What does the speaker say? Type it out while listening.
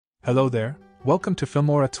Hello there, welcome to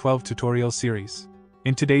Filmora 12 tutorial series.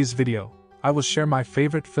 In today's video, I will share my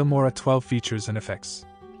favorite Filmora 12 features and effects.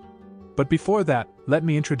 But before that, let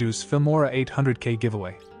me introduce Filmora 800K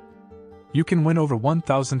giveaway. You can win over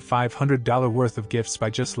 $1,500 worth of gifts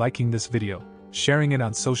by just liking this video, sharing it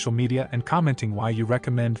on social media and commenting why you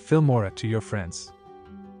recommend Filmora to your friends.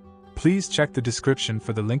 Please check the description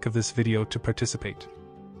for the link of this video to participate.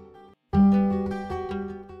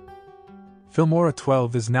 Filmora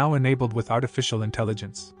 12 is now enabled with artificial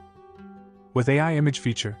intelligence. With AI image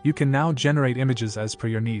feature, you can now generate images as per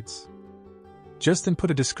your needs. Just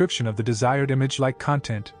input a description of the desired image like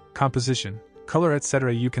content, composition, color,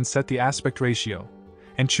 etc. You can set the aspect ratio,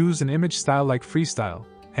 and choose an image style like freestyle,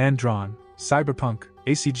 hand-drawn, cyberpunk,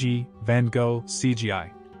 ACG, Van Gogh,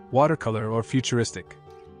 CGI, watercolor or futuristic.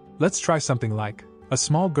 Let's try something like a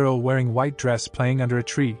small girl wearing white dress playing under a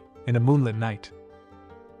tree in a moonlit night.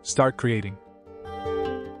 Start creating.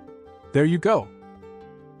 There you go!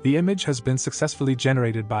 The image has been successfully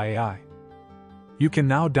generated by AI. You can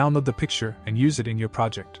now download the picture and use it in your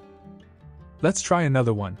project. Let's try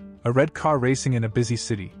another one, a red car racing in a busy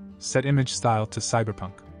city, set image style to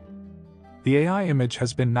cyberpunk. The AI image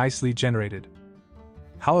has been nicely generated.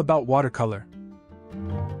 How about watercolor?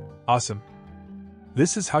 Awesome!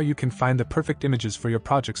 This is how you can find the perfect images for your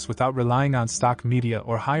projects without relying on stock media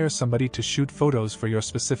or hire somebody to shoot photos for your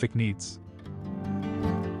specific needs.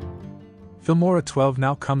 Filmora 12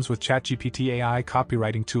 now comes with Chat GPT AI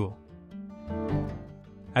copywriting tool.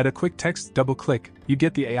 Add a quick text, double-click, you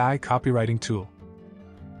get the AI copywriting tool.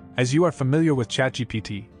 As you are familiar with Chat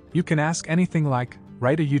GPT, you can ask anything like,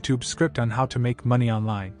 write a YouTube script on how to make money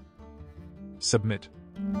online. Submit.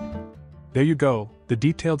 There you go, the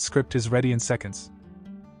detailed script is ready in seconds.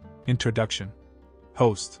 Introduction.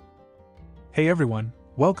 Host. Hey everyone,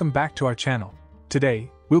 welcome back to our channel.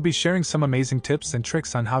 Today, we'll be sharing some amazing tips and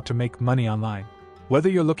tricks on how to make money online. Whether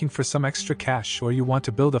you're looking for some extra cash or you want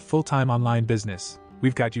to build a full-time online business,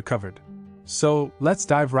 we've got you covered. So, let's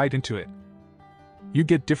dive right into it. You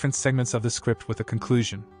get different segments of the script with a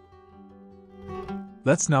conclusion.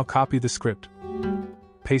 Let's now copy the script.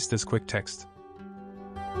 Paste as quick text.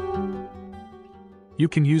 You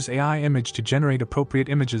can use AI image to generate appropriate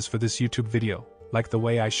images for this YouTube video, like the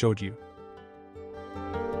way I showed you.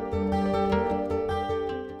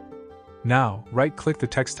 Now, right-click the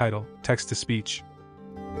text title, text-to-speech.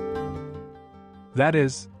 That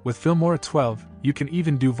is, with Filmora 12, you can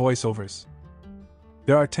even do voiceovers.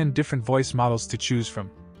 There are 10 different voice models to choose from.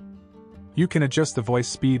 You can adjust the voice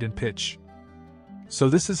speed and pitch. So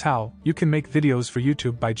this is how you can make videos for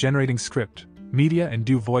YouTube by generating script, media and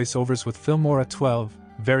do voiceovers with Filmora 12,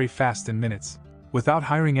 very fast in minutes, without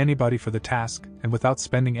hiring anybody for the task and without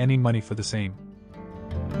spending any money for the same.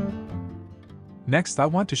 Next, I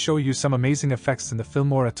want to show you some amazing effects in the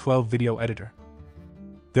Filmora 12 video editor.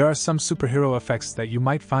 There are some superhero effects that you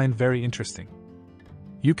might find very interesting.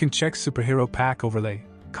 You can check superhero pack overlay,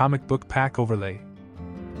 comic book pack overlay,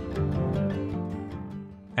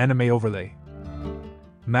 anime overlay,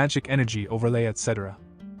 magic energy overlay, etc.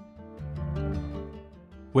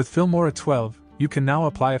 With Filmora 12, you can now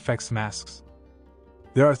apply effects masks.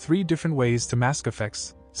 There are 3 different ways to mask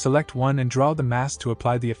effects. Select one and draw the mask to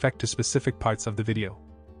apply the effect to specific parts of the video.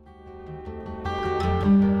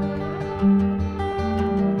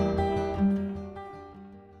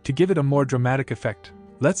 To give it a more dramatic effect,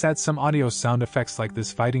 let's add some audio sound effects like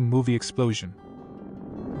this fighting movie explosion.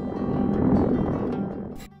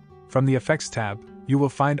 From the Effects tab, you will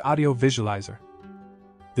find Audio Visualizer.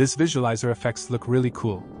 This visualizer effects look really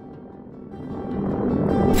cool.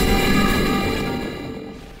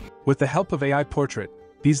 With the help of AI Portrait,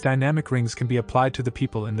 these dynamic rings can be applied to the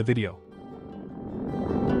people in the video.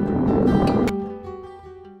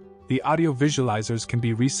 The audio visualizers can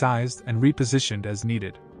be resized and repositioned as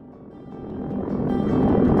needed.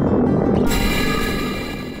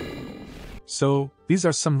 So, these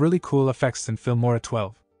are some really cool effects in Filmora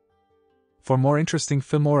 12. For more interesting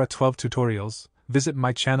Filmora 12 tutorials, visit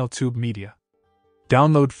my channel Tube Media.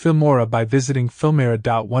 Download Filmora by visiting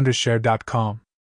filmora.wondershare.com.